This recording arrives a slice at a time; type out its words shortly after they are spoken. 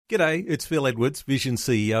G'day, it's Phil Edwards, Vision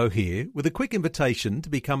CEO here, with a quick invitation to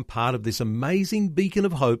become part of this amazing beacon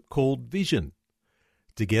of hope called Vision.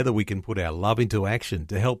 Together we can put our love into action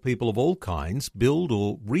to help people of all kinds build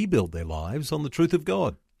or rebuild their lives on the truth of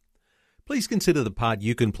God. Please consider the part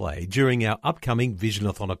you can play during our upcoming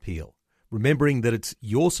Visionathon appeal, remembering that it's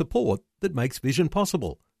your support that makes Vision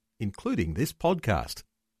possible, including this podcast.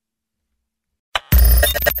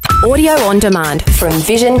 Audio on demand from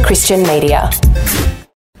Vision Christian Media.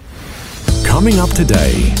 Coming up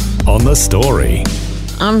today on The Story.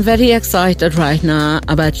 I'm very excited right now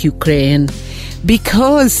about Ukraine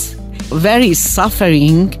because there is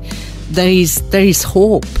suffering, there is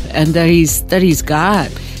hope, and there is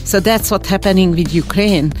God. So that's what's happening with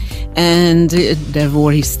Ukraine. And the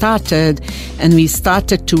war is started, and we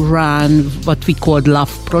started to run what we call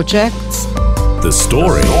love projects. The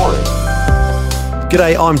Story.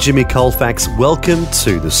 G'day, I'm Jimmy Colfax. Welcome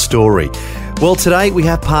to The Story. Well, today we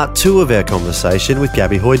have part 2 of our conversation with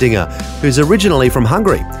Gabby Haidinger, who's originally from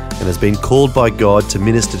Hungary and has been called by God to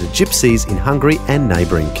minister to gypsies in Hungary and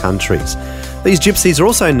neighbouring countries. These gypsies are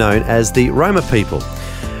also known as the Roma people.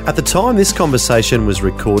 At the time this conversation was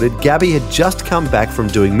recorded, Gabby had just come back from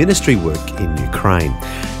doing ministry work in Ukraine.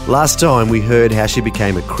 Last time we heard how she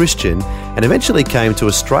became a Christian and eventually came to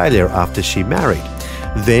Australia after she married.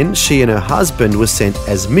 Then she and her husband were sent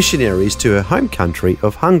as missionaries to her home country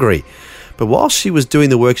of Hungary. But while she was doing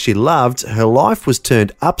the work she loved, her life was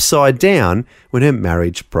turned upside down when her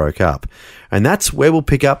marriage broke up. And that's where we'll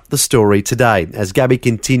pick up the story today, as Gabby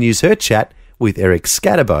continues her chat with Eric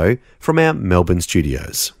Scatterbo from our Melbourne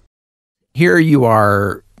studios. Here you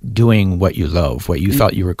are doing what you love, what you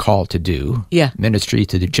felt you were called to do. Yeah. Ministry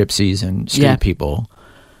to the gypsies and street people.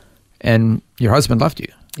 And your husband left you.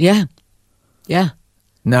 Yeah. Yeah.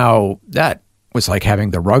 Now, that was like having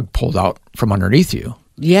the rug pulled out from underneath you.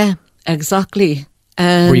 Yeah, exactly.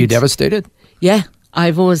 And were you devastated? Yeah,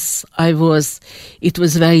 I was. It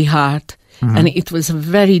was very hard. And it was a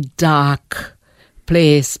very dark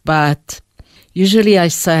place. But usually I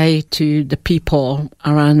say to the people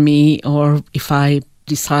around me, or if I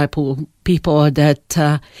disciple people,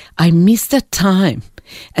 that I miss that time.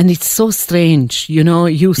 And it's so strange, you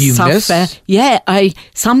suffer. Miss? Yeah,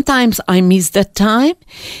 sometimes I miss that time.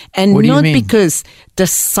 And what do not you mean? because the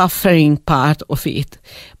suffering part of it,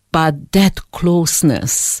 but that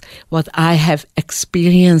closeness, what I have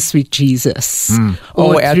experienced with Jesus. At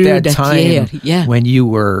that time Yeah. when you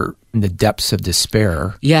were in the depths of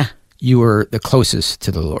despair, Yeah. you were the closest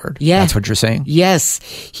to the Lord. Yeah. That's what you're saying? Yes.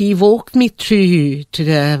 He walked me through to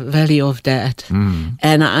the valley of death.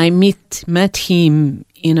 And I met him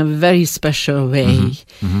in a very special way.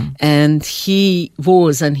 And he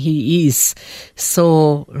was and he is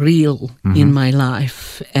so real in my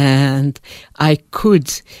life. And I could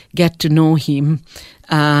get to know him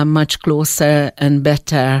much closer and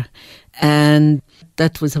better. And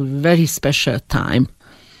that was a very special time.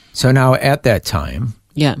 So now at that time,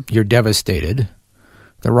 Yeah. you're devastated.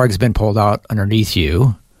 The rug's been pulled out underneath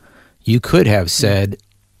you. You could have said,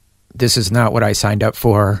 this is not what I signed up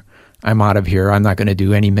for. I'm out of here. I'm not going to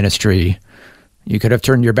do any ministry. You could have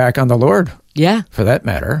turned your back on the Lord, Yeah. for that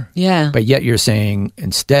matter. Yeah. But yet you're saying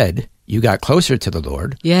instead, you got closer to the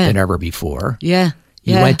Lord than ever before. Yeah.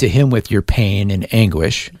 You went to him with your pain and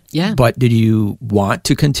anguish. Yeah. But did you want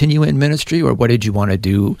to continue in ministry, or what did you want to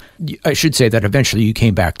do? I should say that eventually you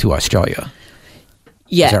came back to Australia.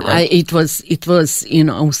 Yeah, Is that right? it was in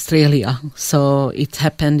Australia. So it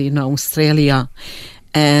happened in Australia.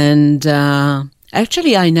 And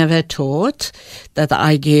actually, I never thought that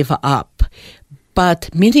I gave up.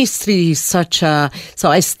 But ministry is so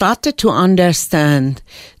I started to understand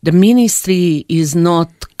the ministry is not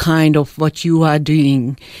kind of what you are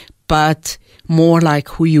doing, but more like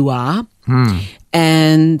who you are.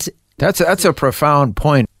 And That's a profound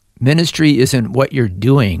point. Ministry isn't what you're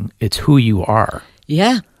doing, it's who you are.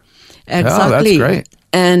 yeah, exactly. Oh, that's great.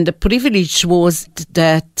 And the privilege was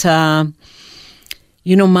that,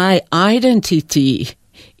 my identity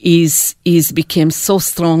became so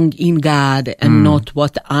strong in God and not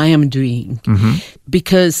what I am doing.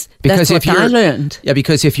 Because that's what I learned. Yeah,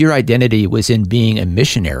 because if your identity was in being a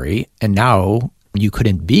missionary and now you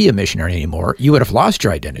couldn't be a missionary anymore, you would have lost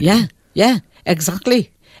your identity. Yeah,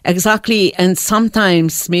 exactly. And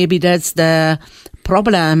sometimes maybe that's the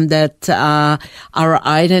problem, that our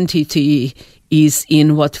identity is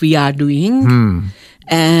in what we are doing,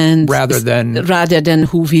 and rather than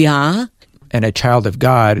who we are. And a child of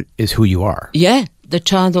God is who you are. Yeah, the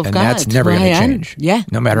child of and God. that's never who going I to am. change. Yeah.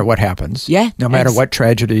 No matter what happens. Yeah. No matter what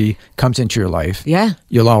tragedy comes into your life. Yeah.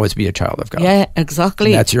 You'll always be a child of God. Yeah,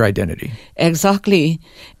 exactly. And that's your identity. Exactly.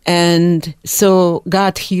 And so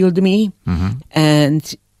God healed me,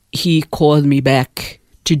 and he called me back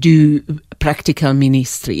to do practical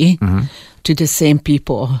ministry to the same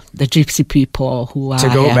people, the gypsy people who To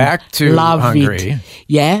go back to Hungary.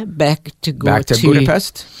 Yeah, back to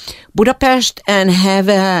Budapest? Budapest, and have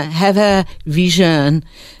a vision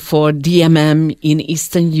for DMM in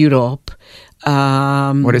Eastern Europe.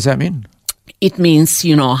 What does that mean? It means,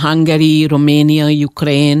 Hungary, Romania,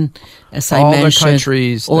 Ukraine, as I mentioned. All the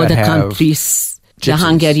countries all that the have countries, the gypsies.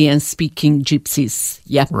 Hungarian-speaking gypsies.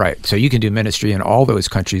 Yeah. Right. So you can do ministry in all those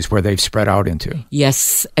countries where they've spread out into.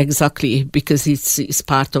 Yes, exactly, because it's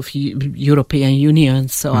part of European Union,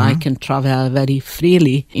 so I can travel very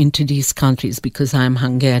freely into these countries because I'm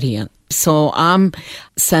Hungarian. So I'm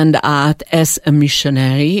sent out as a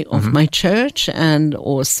missionary of my church, and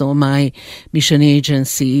also my mission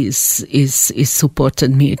agency is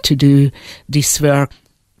supported me to do this work.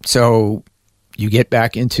 So you get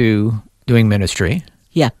back into doing ministry.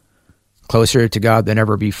 Yeah. Closer to God than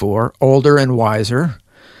ever before, older and wiser.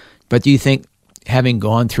 But do you think, having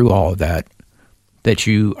gone through all of that, that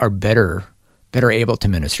you are better able to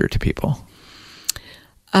minister to people?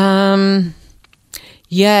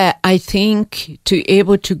 Yeah, I think to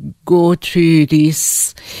able to go through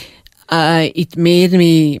this, it made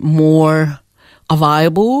me more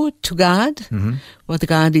available to God, what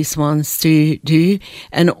God wants to do.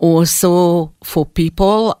 And also for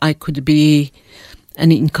people, I could be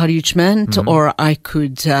an encouragement, or I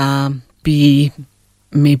could be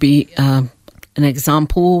maybe an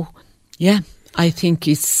example. Yeah, I think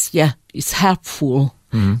it's helpful,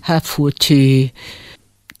 helpful to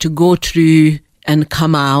go through and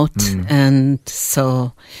come out. And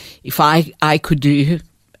so if I could do,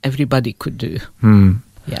 everybody could do.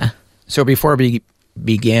 Yeah. So before we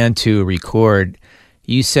began to record,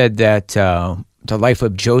 you said that the life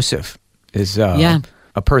of Joseph is a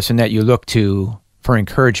person that you look to for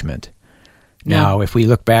encouragement. Now, if we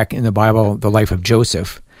look back in the Bible, the life of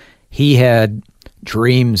Joseph, he had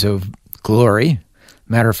dreams of glory.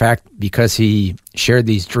 Matter of fact, because he shared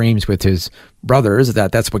these dreams with his brothers,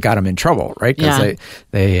 that's what got him in trouble, right? Because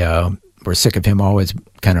they were sick of him always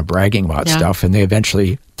kind of bragging about stuff, and they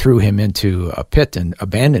eventually threw him into a pit and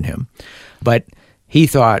abandoned him. But he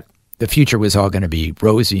thought the future was all going to be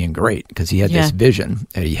rosy and great because he had this vision,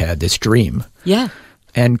 that he had this dream. Yeah.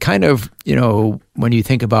 And kind of, when you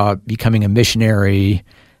think about becoming a missionary,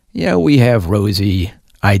 we have rosy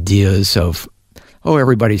ideas of,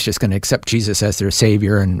 everybody's just going to accept Jesus as their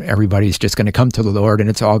Savior, and everybody's just going to come to the Lord, and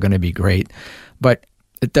it's all going to be great. But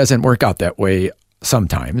it doesn't work out that way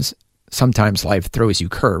sometimes. Sometimes life throws you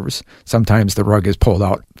curves. Sometimes the rug is pulled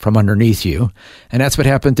out from underneath you. And that's what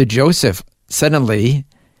happened to Joseph. Suddenly,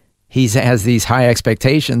 he has these high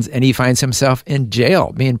expectations, and he finds himself in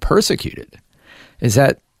jail, being persecuted. Is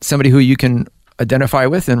that somebody who you can identify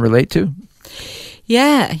with and relate to?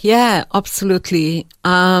 Yeah, absolutely.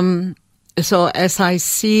 So as I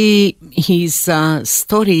see his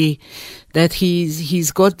story, that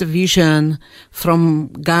he's got the vision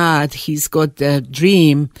from God, he's got the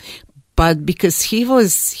dream, but because he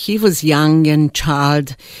was young and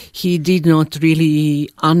child, he did not really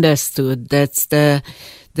understood that the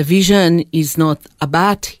vision is not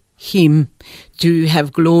about him to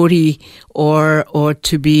have glory or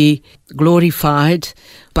to be glorified,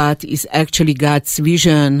 but is actually God's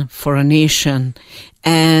vision for a nation.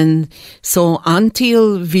 And so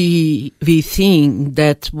until we think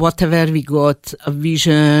that whatever we got, a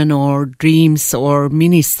vision or dreams or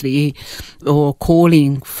ministry or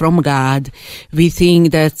calling from God, we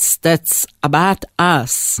think that's about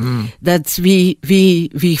us, that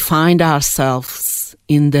we find ourselves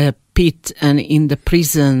in the pit and in the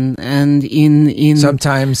prison and in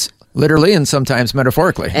sometimes literally and sometimes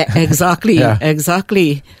metaphorically. Exactly,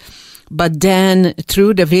 exactly. But then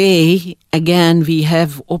through the way, again, we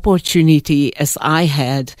have opportunity, as I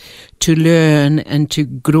had, to learn and to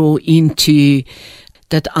grow into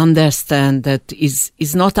that, understand that is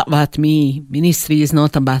not about me. Ministry is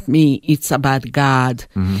not about me. It's about God.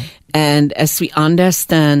 And as we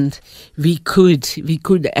understand, we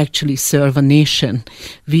could actually serve a nation.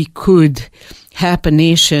 We could help a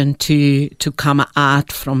nation to come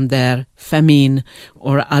out from their famine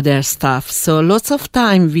or other stuff. So lots of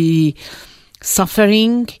time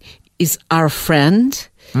suffering is our friend,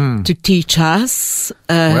 to teach us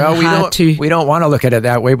Well, how to. we don't want to look at it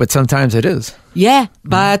that way, but sometimes it is. Yeah,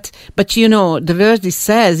 but you know, the word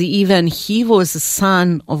says even he was the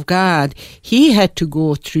Son of God. He had to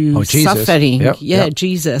go through Jesus. suffering. Yep.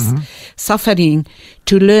 Jesus, suffering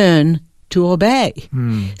to learn to obey.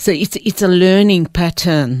 So it's a learning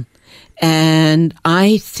pattern. And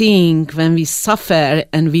I think when we suffer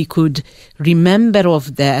and we could remember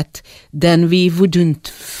of that, then we wouldn't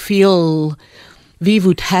feel, we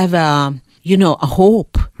would have a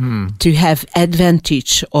hope to have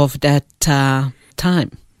advantage of that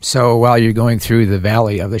time. So while you're going through the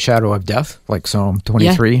valley of the shadow of death, like Psalm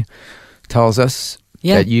 23 tells us,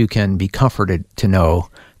 that you can be comforted to know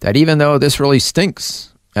that even though this really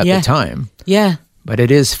stinks at the time, but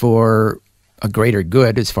it is for a greater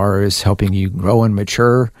good as far as helping you grow and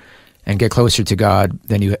mature and get closer to God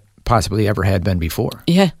than you possibly ever had been before.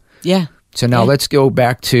 So now let's go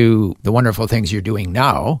back to the wonderful things you're doing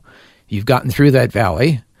now. You've gotten through that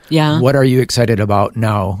valley. What are you excited about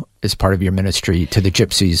now as part of your ministry to the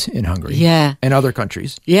gypsies in Hungary and other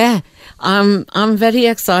countries? I'm very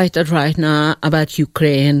excited right now about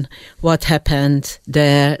Ukraine, what happened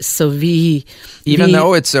there. So Even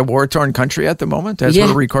though it's a war-torn country at the moment as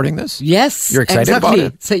we're recording this? Yes. You're excited about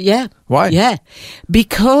it? So Why?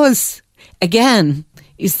 Because, again,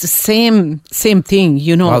 it's the same thing,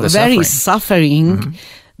 very suffering.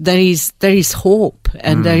 There is hope,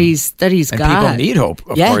 and there is and God. People need hope,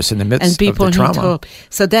 of course, in the midst and people of the trauma. Need hope.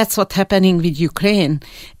 So that's what's happening with Ukraine.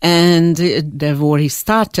 And the war is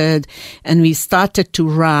started, and we started to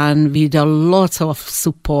run with a lot of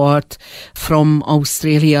support from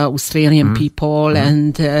Australian people,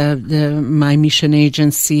 and my mission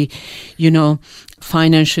agency,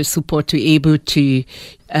 financial support to able to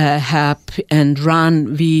help and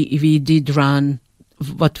run. We did run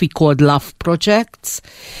what we called love projects.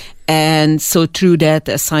 And so through that,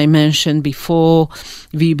 as I mentioned before,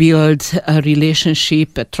 we build a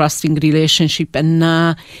relationship, a trusting relationship, and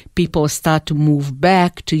now people start to move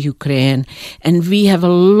back to Ukraine. And we have a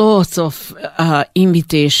lot of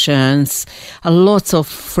invitations, a lot of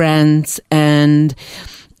friends, and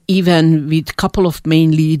even with a couple of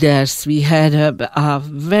main leaders, we had a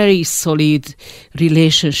very solid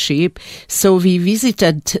relationship. So we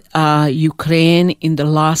visited Ukraine in the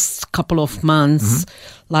last couple of months,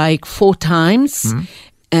 like 4 times.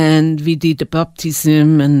 And we did the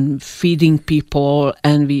baptism and feeding people,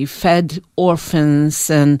 and we fed orphans,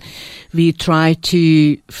 and we tried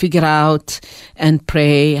to figure out and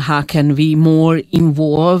pray how can we more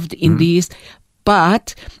involved in this.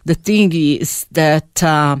 But the thing is that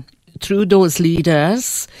through those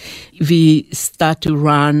leaders, we start to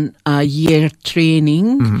run a year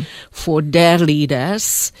training for their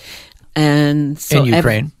leaders. And so in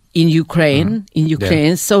Ukraine? In Ukraine.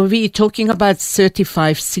 So we're talking about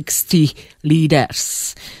 35, 60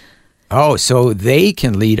 leaders. Oh, so they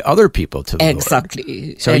can lead other people to the Lord.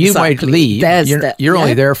 Exactly. So you might lead. You're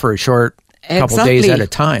only there for a short couple days at a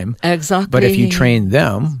time. Exactly. But if you train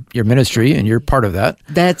them, your ministry, and you're part of that,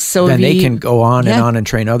 then they can go on and on and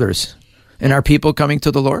train others. And are people coming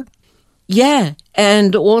to the Lord? Yeah.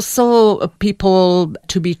 And also people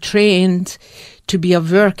to be trained to be a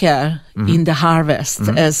worker in the harvest,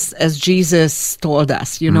 as Jesus told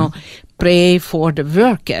us, pray for the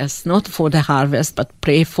workers, not for the harvest, but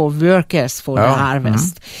pray for workers for the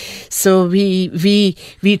harvest. So we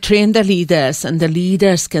train the leaders, and the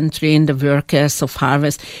leaders can train the workers of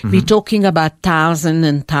harvest. We're talking about 1,000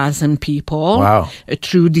 and 1,000 people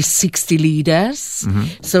through the 60 leaders.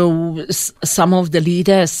 So some of the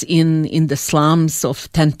leaders in the slums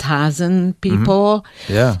of 10,000 people.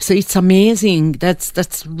 So it's amazing.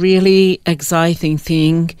 That's really exciting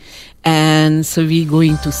thing. And so we're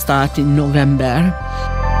going to start in November.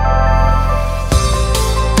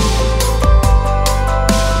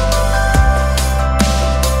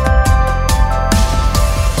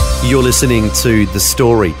 You're listening to The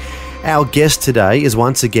Story. Our guest today is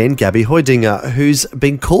once again Gabby Haidinger, who's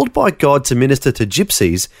been called by God to minister to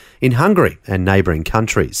gypsies in Hungary and neighbouring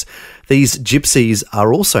countries. These gypsies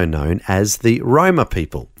are also known as the Roma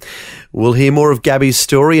people. We'll hear more of Gabby's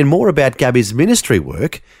story and more about Gabby's ministry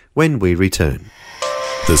work when we return.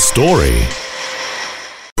 The Story.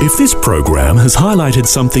 If this program has highlighted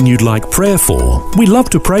something you'd like prayer for, we'd love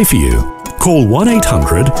to pray for you. Call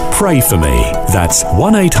 1-800-PRAY-FOR-ME. That's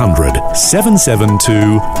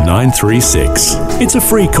 1-800-772-936. It's a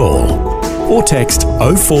free call. Or text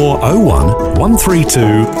 0401 132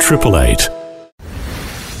 888.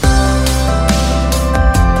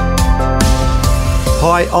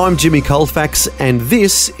 Hi, I'm Jimmy Colfax, and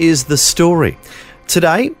this is The Story.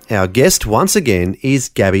 Today, our guest once again is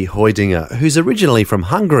Gabby Haidinger, who's originally from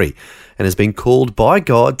Hungary and has been called by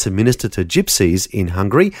God to minister to gypsies in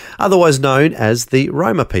Hungary, otherwise known as the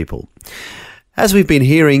Roma people. As we've been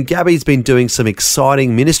hearing, Gabby's been doing some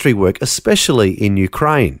exciting ministry work, especially in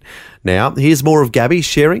Ukraine. Now, here's more of Gabby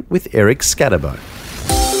sharing with Eric Scatterbo.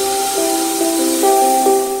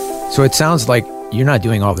 So it sounds like you're not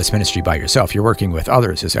doing all this ministry by yourself. You're working with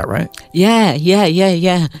others. Is that right?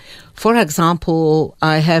 Yeah. For example,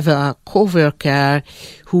 I have a co-worker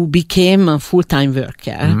who became a full-time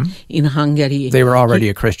worker in Hungary. They were already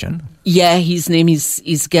a Christian. Yeah, his name is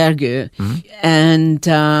Gergő. And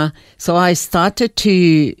so I started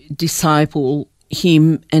to disciple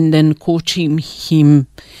him and then coaching him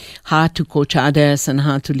how to coach others and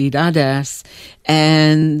how to lead others.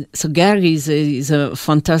 And so Gary is a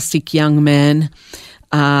fantastic young man.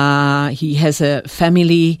 He has a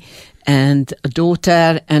family and a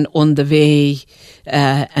daughter, and on the way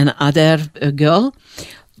another girl.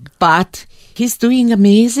 But he's doing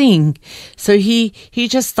amazing. So he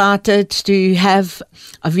just started to have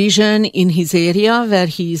a vision in his area where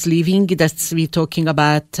he is living. We're talking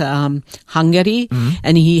about Hungary.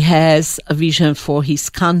 And he has a vision for his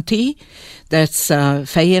county. That's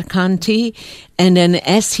Fejér County. And then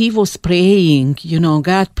as he was praying,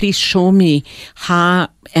 God, please show me how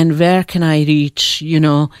and where can I reach,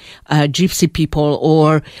 gypsy people,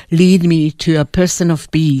 or lead me to a person of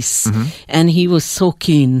peace. And he was so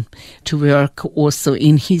keen to work also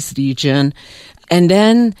in his region. And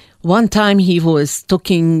then one time he was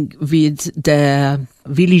talking with the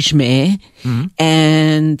village mayor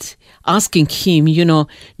and asking him,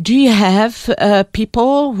 do you have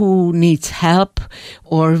people who need help,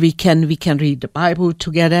 or we can read the Bible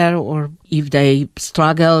together, or if they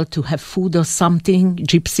struggle to have food or something,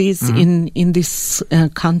 gypsies in this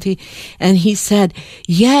country. And he said,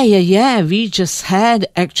 yeah, we just had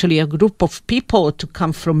actually a group of people to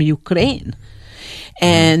come from Ukraine.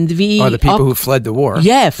 And we the people who fled the war.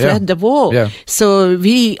 Fled the war. Yeah. So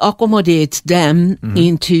we accommodate them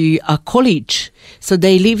into a college. So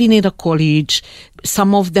they live in a college.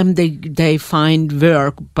 Some of them they find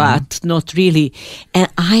work, but not really. And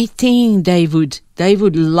I think they would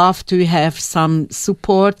love to have some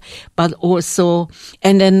support, but also.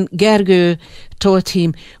 And then Gergő told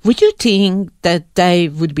him, "Would you think that they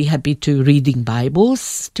would be happy to reading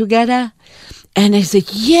Bibles together?" And I said,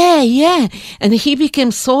 yeah. And he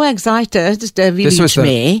became so excited, the village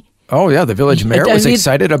mayor. Oh, yeah, the village mayor was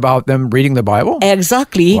excited about them reading the Bible?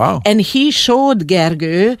 Exactly. Wow. And he showed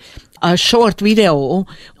Gergő a short video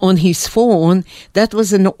on his phone. That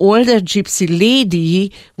was an older gypsy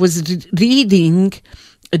lady was reading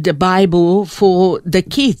the Bible for the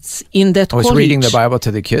kids in that college. Was reading the Bible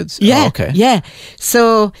to the kids? Yeah, oh, okay. Yeah.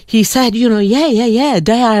 So he said,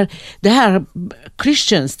 they are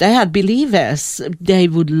Christians, they are believers. They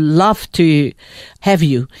would love to have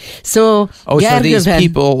you. So, so these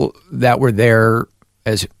people that were there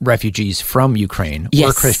as refugees from Ukraine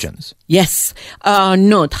were Christians? Yes.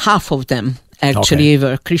 Not half of them. Actually,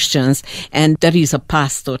 were Christians, and there is a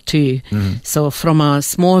pastor too. So from a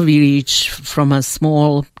small village, from a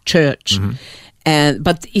small church,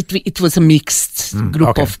 but it was a mixed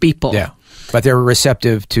group of people. Yeah, but they were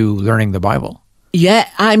receptive to learning the Bible. Yeah,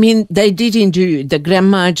 I mean, they didn't do, the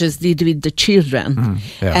grandma just did with the children.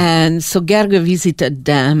 And so Gergő visited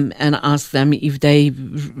them and asked them if they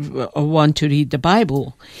want to read the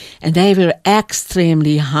Bible. And they were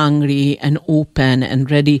extremely hungry and open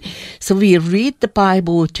and ready. So we read the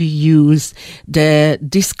Bible to use the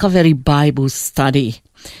Discovery Bible Study.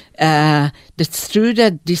 That's through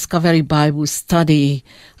that Discovery Bible Study,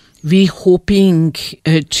 we hoping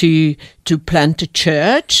to plant a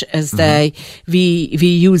church as we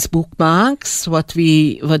use bookmarks what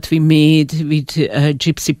we made with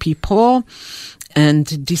gypsy people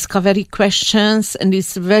and discovery questions, and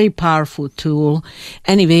it's a very powerful tool.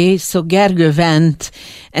 Anyway, so Gergő went,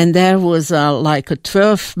 and there was like a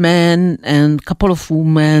 12 men and a couple of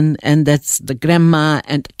women, and that's the grandma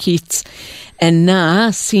and the kids. And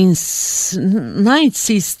now since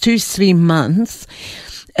 2-3 months,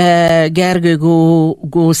 Gergő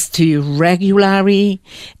goes to regularly,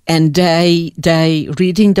 and they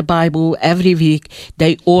reading the Bible every week.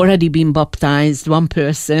 They already been baptized. One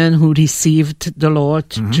person who received the Lord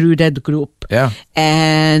through that group. Yeah.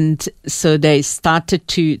 And so they started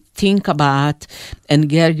to think about, and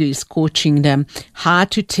Gergő is coaching them, how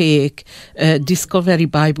to take Discovery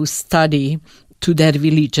Bible Study to their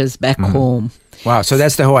villages back home. Wow. So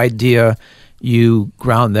that's the whole idea. You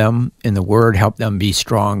ground them in the Word, help them be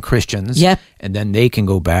strong Christians. Yep. And then they can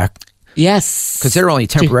go back. Yes. Because they're only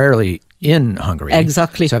temporarily in Hungary.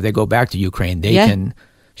 Exactly. So if they go back to Ukraine, they can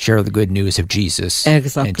share the good news of Jesus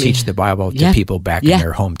and teach the Bible to people back in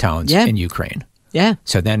their hometowns in Ukraine. Yeah.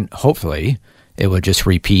 So then hopefully it will just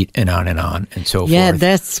repeat and so forth. Yeah,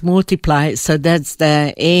 that's multiply. So that's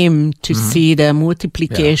the aim, to see the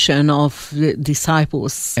multiplication of the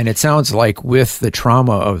disciples. And it sounds like with the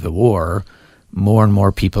trauma of the war, more and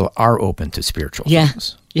more people are open to spiritual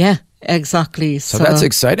things. Yeah, exactly. So that's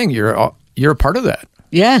exciting. You're a part of that.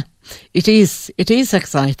 Yeah, it is. It is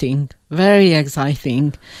exciting, very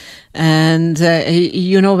exciting. And,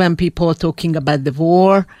 when people are talking about the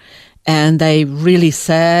war, and they really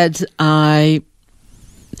said,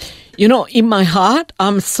 in my heart,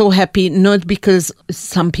 I'm so happy, not because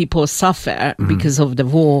some people suffer because of the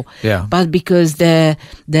war, but because the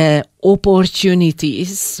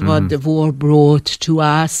opportunities what the war brought to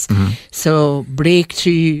us. So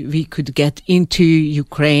breakthrough, we could get into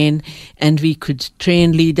Ukraine and we could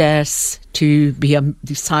train leaders to be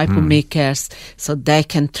disciple makers so they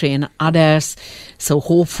can train others. So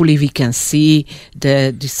hopefully we can see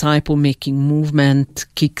the disciple making movement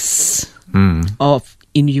kicks off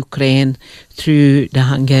in Ukraine through the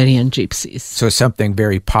Hungarian gypsies. So something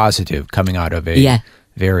very positive coming out of a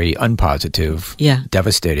very unpositive,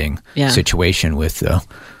 devastating situation with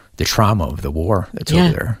the trauma of the war that's over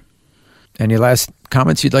there. Any last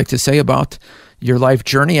comments you'd like to say about your life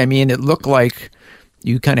journey? I mean, it looked like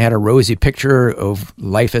you kind of had a rosy picture of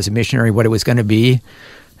life as a missionary, what it was going to be.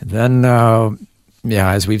 Then,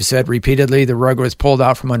 as we've said repeatedly, the rug was pulled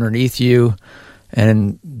out from underneath you,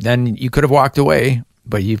 and then you could have walked away,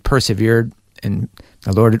 but you've persevered, and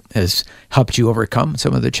the Lord has helped you overcome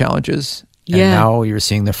some of the challenges. And now you're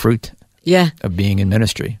seeing the fruit of being in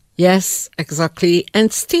ministry. Yes, exactly.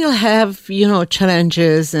 And still have,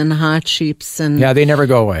 challenges and hardships. And they never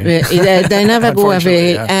go away. They never go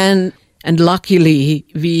away. Yeah. And luckily,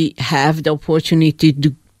 we have the opportunity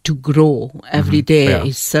to grow every day.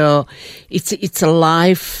 Yeah. So it's a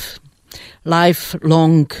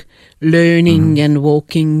lifelong learning and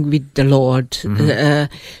walking with the Lord.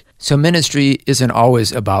 So ministry isn't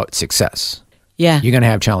always about success. Yeah. You're going to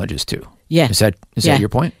have challenges too. Yeah. Is that your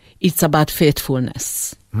point? It's about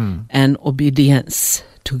faithfulness and obedience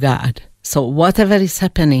to God. So whatever is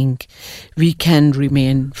happening, we can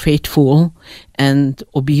remain faithful and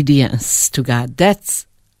obedience to God. That's,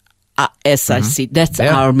 as I see, that's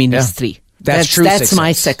our ministry. Yeah. That's true success. That's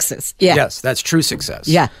my success. Yeah. Yes, that's true success.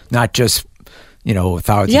 Yeah. Not just,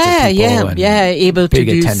 thousands of people and able to big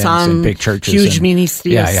do attendance some and big churches huge and,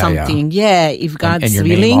 ministry or something. Yeah, if God's and your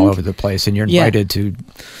willing. name all over the place, and you're invited to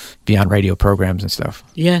be on radio programs and stuff.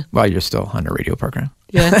 Yeah. Well, you're still on a radio program.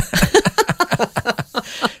 Yeah.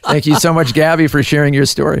 Thank you so much, Gabby, for sharing your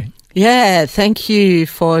story. Yeah, thank you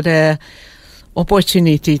for the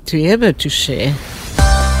opportunity to be able to share.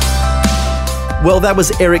 Well, that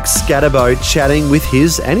was Eric Scatterbo chatting with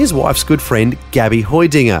his and his wife's good friend, Gabby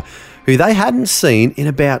Haidinger, who they hadn't seen in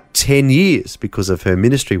about 10 years because of her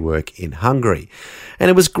ministry work in Hungary. And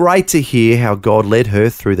it was great to hear how God led her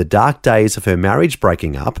through the dark days of her marriage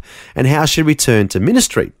breaking up and how she returned to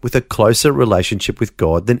ministry with a closer relationship with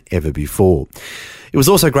God than ever before. It was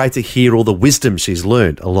also great to hear all the wisdom she's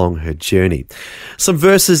learned along her journey. Some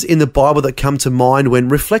verses in the Bible that come to mind when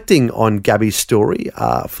reflecting on Gabby's story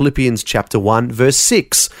are Philippians chapter 1, verse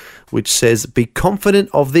 6, which says, "Be confident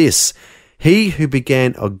of this, he who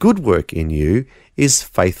began a good work in you is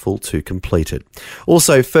faithful to complete it."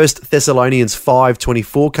 Also, 1 Thessalonians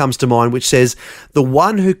 5:24 comes to mind, which says, "The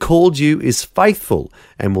one who called you is faithful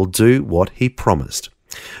and will do what he promised."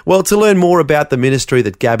 Well, to learn more about the ministry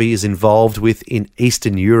that Gabby is involved with in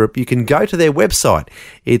Eastern Europe, you can go to their website.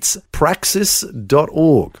 It's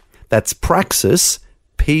praxis.org. That's Praxis,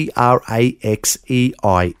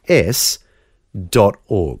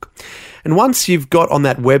 praxeis.org. And once you've got on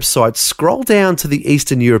that website, scroll down to the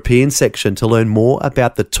Eastern European section to learn more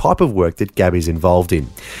about the type of work that Gabby's involved in.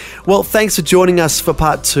 Well, thanks for joining us for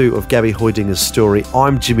part 2 of Gabby Haidinger's story.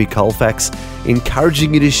 I'm Jimmy Colfax,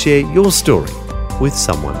 encouraging you to share your story with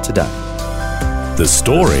someone today. The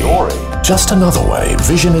story. Just another way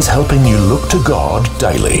Vision is helping you look to God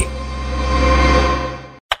daily.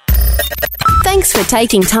 Thanks for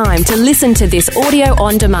taking time to listen to this audio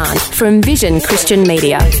on demand from Vision Christian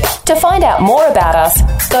Media. To find out more about us,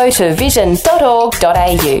 go to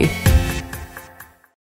vision.org.au.